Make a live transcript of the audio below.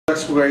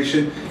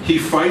exploration. He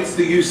fights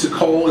the use of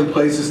coal in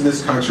places in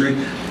this country.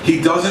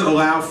 He doesn't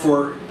allow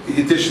for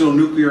additional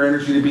nuclear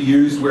energy to be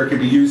used where it can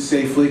be used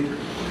safely.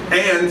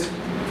 And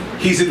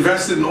he's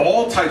invested in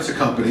all types of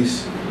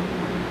companies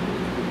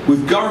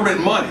with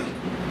government money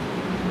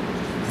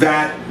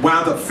that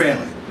wound up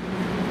failing.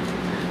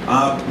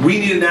 We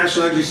need a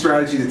national energy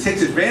strategy that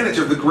takes advantage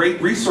of the great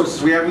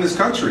resources we have in this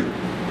country.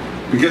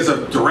 Because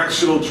of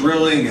directional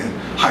drilling and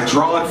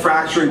hydraulic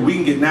fracturing, we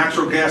can get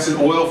natural gas and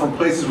oil from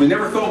places we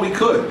never thought we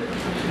could.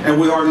 And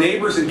with our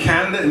neighbors in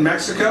Canada and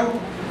Mexico,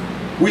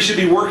 we should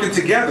be working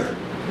together.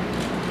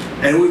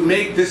 And it would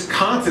make this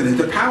continent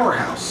a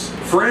powerhouse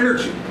for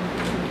energy.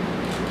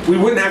 We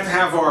wouldn't have to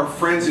have our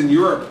friends in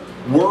Europe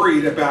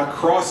worried about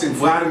crossing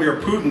Vladimir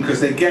Putin because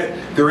they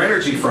get their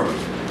energy from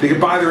him. They can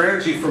buy their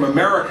energy from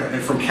America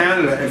and from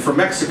Canada and from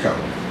Mexico.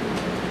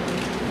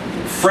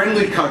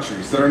 Friendly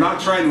countries that are not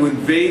trying to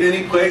invade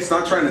any place,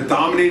 not trying to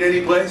dominate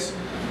any place,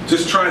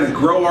 just trying to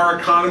grow our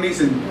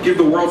economies and give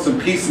the world some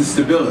peace and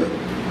stability.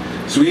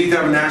 So we need to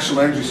have a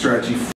national energy strategy.